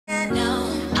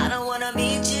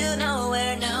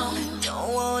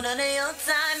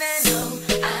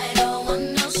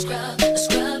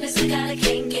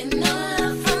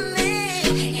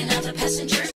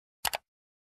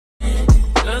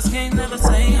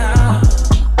now.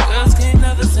 Girls can't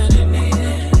never say they need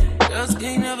it. Girls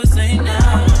can't never say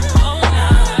now. Oh,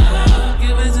 now.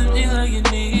 Give it to me like you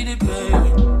need it, baby.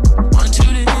 Want you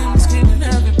to hear me screaming,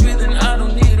 have it breathing. I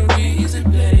don't need a reason,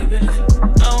 baby.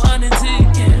 I want it till you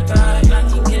can't buy. I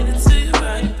can get it till you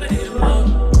right, baby.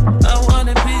 I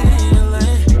wanna be in your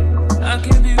lane. I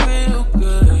can be real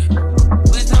good.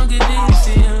 Please don't get these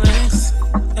feelings.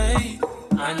 Hey,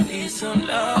 I need some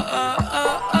love.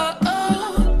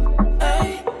 Hey,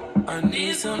 I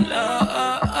need some love.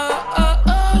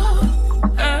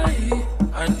 Hey,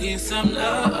 I need some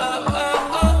love.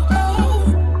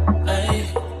 Hey,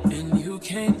 and you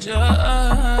can't judge.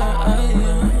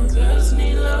 Girls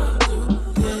need love too.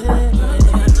 Yeah,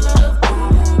 love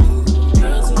too.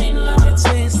 Girls need love. Let me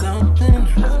tell you something.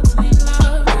 Girls need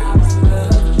love.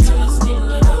 Girls need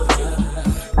love.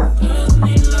 Girls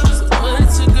need love. So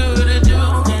what's a girl to do?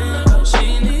 She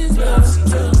needs love.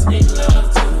 Girls need love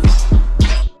too.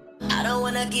 I don't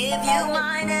wanna give you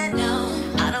mine and no,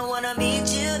 I don't wanna meet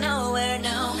you nowhere,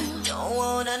 no. Don't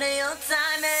want none of your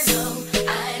time and no,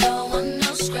 I don't want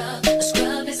no scrub. A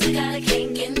scrub is the guy that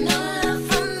can't get no love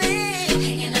from me.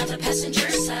 Hanging out the passenger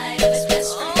side of his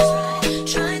best friend's ride,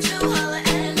 trying to holler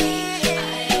at me.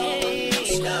 I don't want no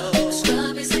scrub. A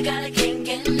scrub is the guy that can't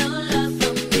get no love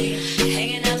from me.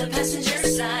 Hanging out the passenger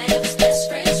side of his best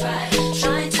friend's ride,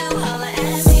 trying to holler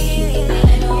at me.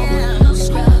 I don't want no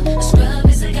scrub. A scrub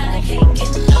is the guy that can't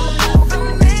get no love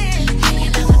from me.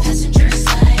 Hanging out the passenger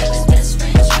side of his best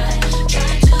friend's ride,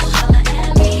 trying to holler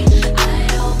at me. I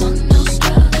don't want no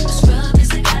scrub. A scrub is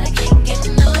the guy that can't get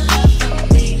no love from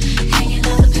me. Hanging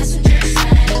out the passenger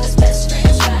side of his best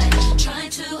friend's ride, trying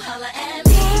to holler at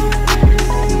me.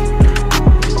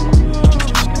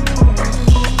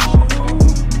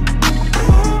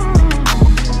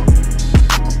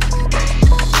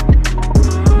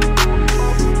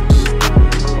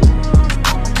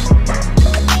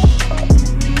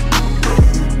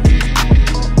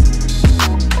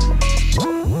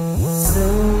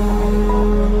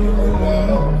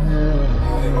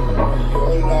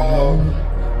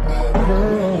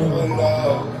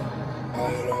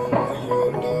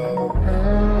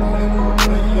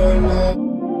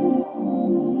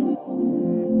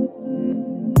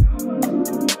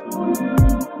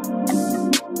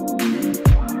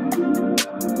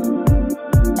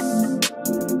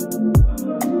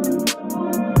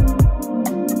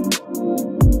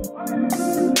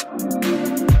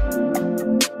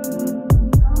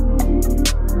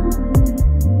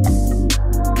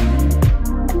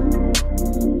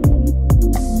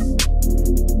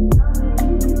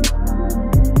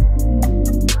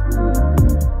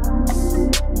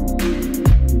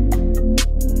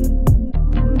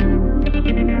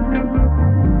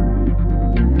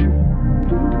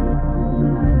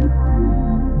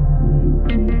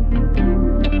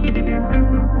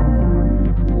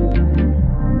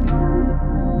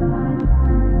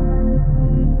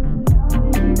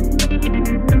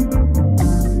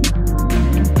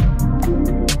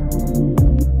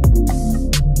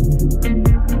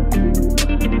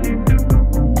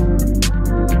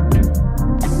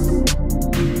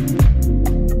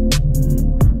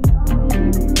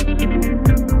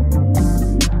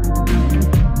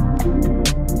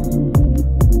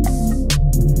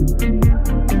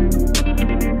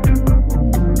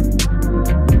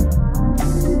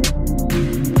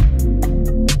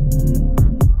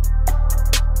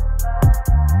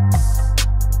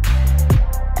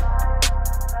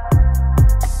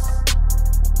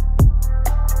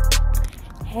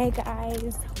 Hey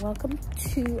guys, welcome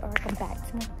back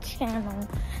to my channel.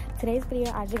 Today's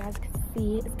video, as you guys can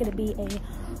see, it's gonna be a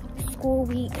school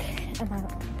week in my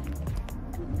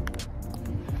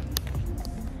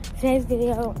today's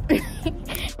video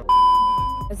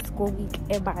a school week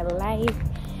in my life.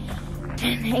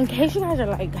 And in case you guys are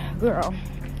like, girl,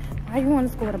 why you going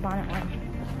to school with a bonnet on?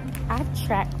 I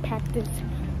track practice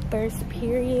first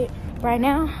period. Right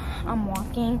now I'm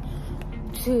walking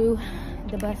to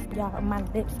the bus. Y'all, my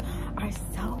lips are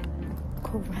so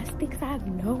crusty because I have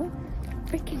no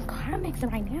freaking Carmex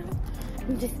right now.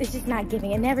 It's just not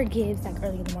giving. It never gives like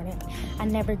early in the morning. I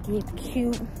never give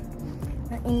cute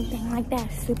or anything like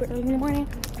that super early in the morning.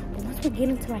 But once we get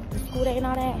into like the school day and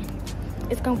all that,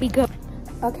 it's gonna be good.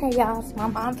 Okay, y'all, so my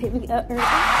mom picked me up early.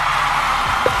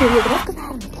 Period. But that's because I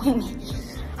had an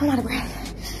appointment. I'm out of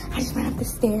breath. I just ran up the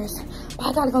stairs. But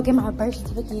I gotta go get my birth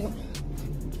certificate.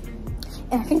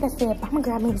 And I think that's it. But I'm gonna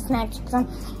grab me a snack because I'm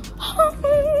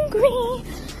hungry.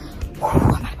 Whew,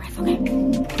 I'm out of breath.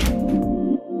 Okay.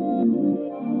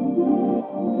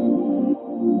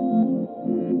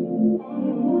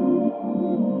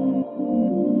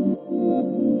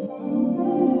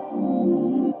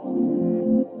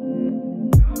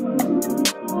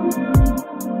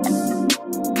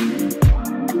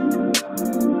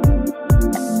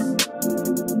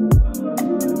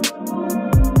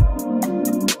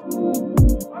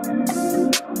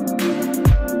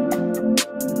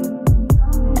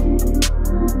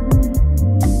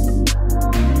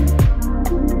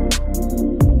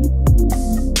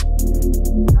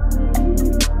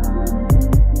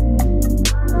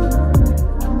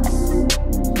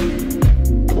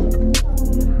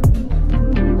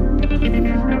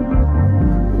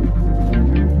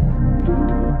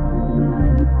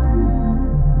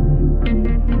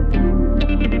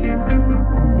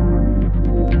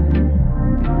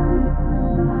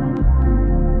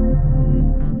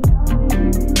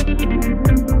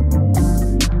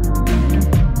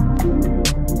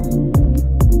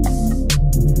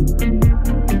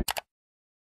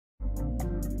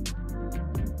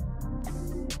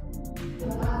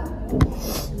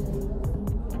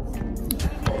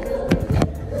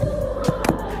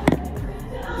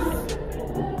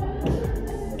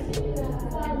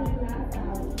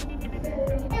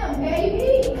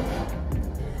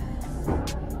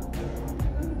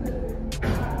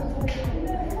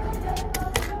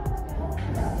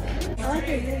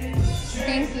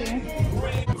 Thank you.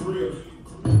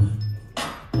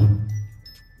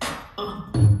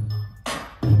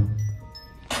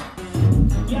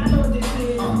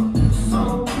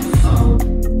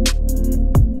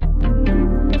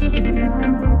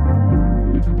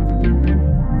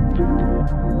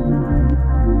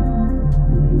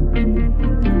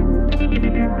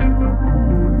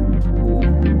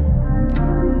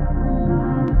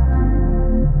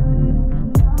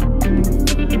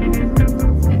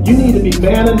 You need to be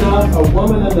man enough or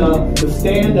woman enough to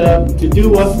stand up, to do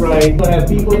what's right. You're going to have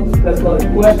people that's going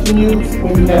to question you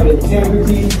when you have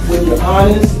integrity, when you're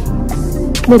honest.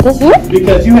 Was this you?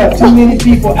 Because you have too many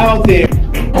people out there.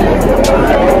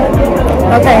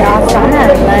 Okay, y'all, so I'm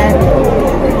at lunch.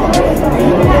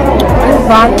 This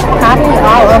coffee is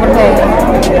all over the place.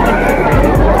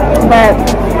 But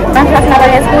I'm trusting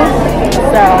nobody at school.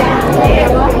 So,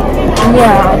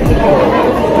 yeah.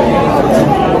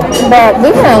 But we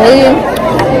can leave.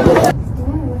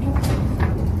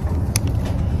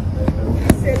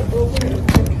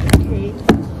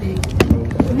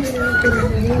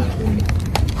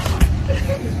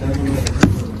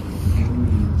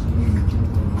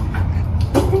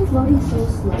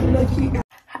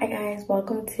 Hi guys,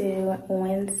 welcome to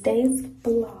Wednesday's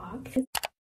vlog.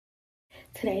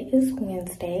 Today is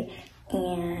Wednesday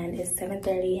and it's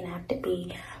 7:30 and I have to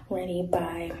be ready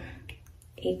by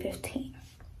 8:15.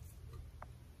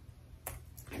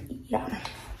 Yeah.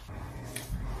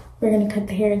 We're gonna cut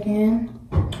the hair again.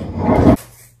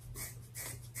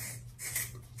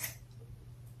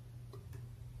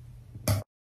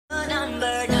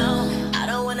 Number, no, I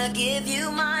don't wanna give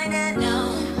you mine, and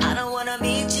no, I don't wanna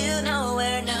meet you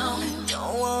nowhere, no,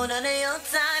 don't want none of your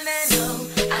time, and no,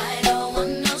 I don't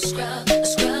want no scrub. A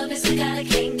scrub is the guy that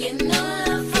can't get no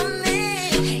love from me,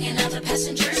 hanging out the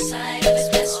passenger side of his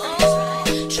best friend's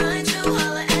ride, trying to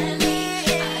holler at me.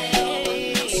 I don't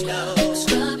want no scrub. A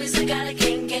scrub is the guy that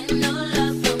can't get no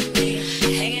love from me,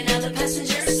 hanging out the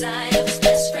passenger side of his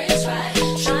best friend's ride,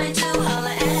 trying to holler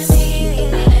at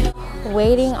me.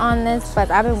 Waiting on this bus.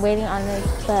 I've been waiting on this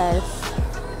bus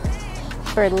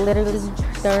for literally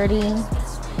 30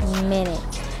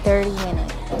 minutes. 30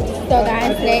 minutes. So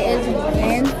guys, today is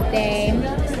Wednesday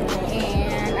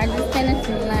and I just finished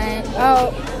lunch.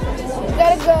 Oh,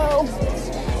 gotta go.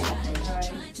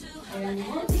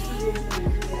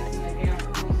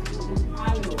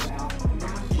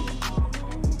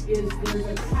 Is there's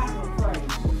a type of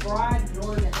phrase. The bride, in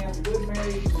order to have good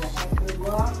marriage, to have good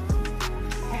luck,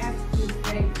 has to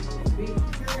be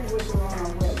pure with her on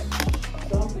our wedding.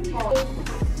 Something old,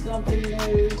 something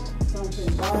new,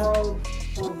 something borrowed,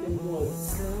 something blue.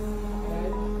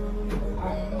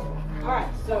 Okay? All right,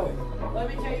 so let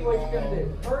me tell you what you're gonna do.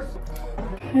 First.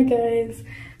 Hi guys,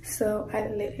 so I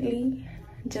literally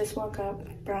just woke up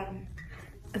from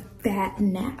a fat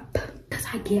nap because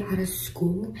I get out of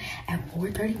school at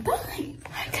 4:35.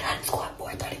 I get out of school at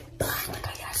 4:35. Like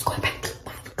I get out of school at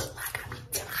 5 o'clock.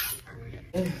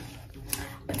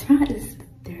 But tonight is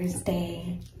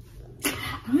Thursday.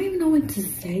 I don't even know what to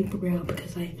say for real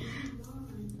because like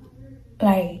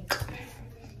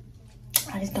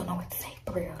I just don't know what to say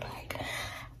for real.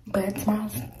 But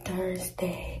tomorrow's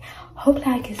Thursday. Hopefully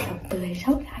I get some footage.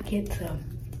 Hopefully I get some.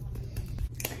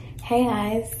 Hey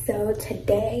guys, so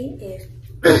today is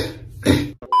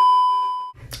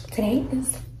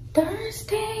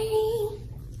Thursday.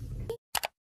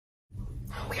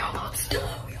 We almost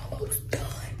done.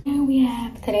 And we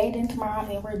have today, then tomorrow,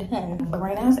 and we're done. But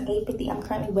right now it's 8:50. I'm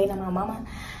currently waiting on my mama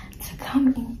to come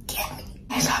and get me.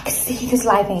 As y'all can see, this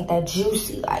life ain't that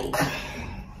juicy. Like,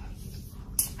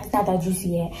 it's not that juicy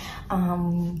yet.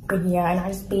 But yeah, and I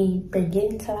just be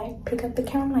forgetting to like pick up the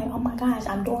camera. Like, oh my gosh,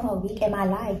 I'm doing a week in my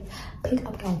life. Pick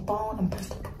up your phone and press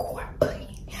the record button.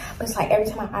 But it's like every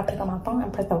time I pick up my phone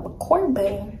and press the record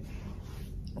button,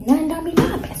 nothing don't be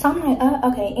popping. So I'm like,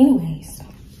 okay, anyways.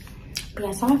 But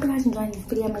yeah, so I hope you guys enjoyed this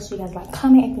video. Make sure you guys like,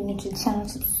 comment. If you're new to the channel,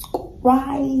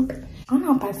 subscribe. I don't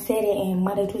know if I said it in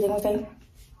Monday, Tuesday, Wednesday.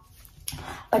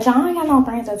 But y'all ain't got no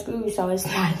friends at school, so it's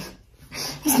not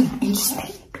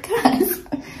interesting. Because,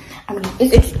 I mean,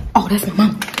 it's oh, that's my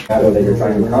mom. Matter that you're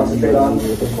trying to concentrate on,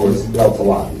 of course, helps a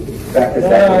lot. Factors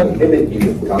that can inhibit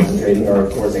you from concentrating are,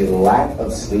 of course, a lack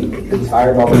of sleep. If you're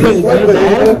tired all the time,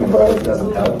 it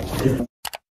doesn't help.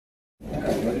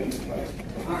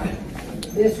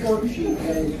 This worksheet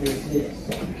goes with this.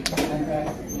 Okay?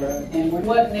 And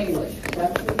what in English?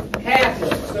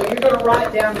 Catholic. So you're going to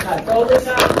write down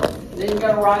Catholicism, then you're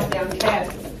going to write down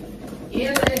Catholic.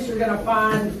 In this, you're going to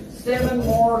find 7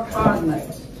 more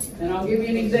cognates. And I'll give you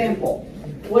an example.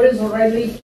 What is a religion?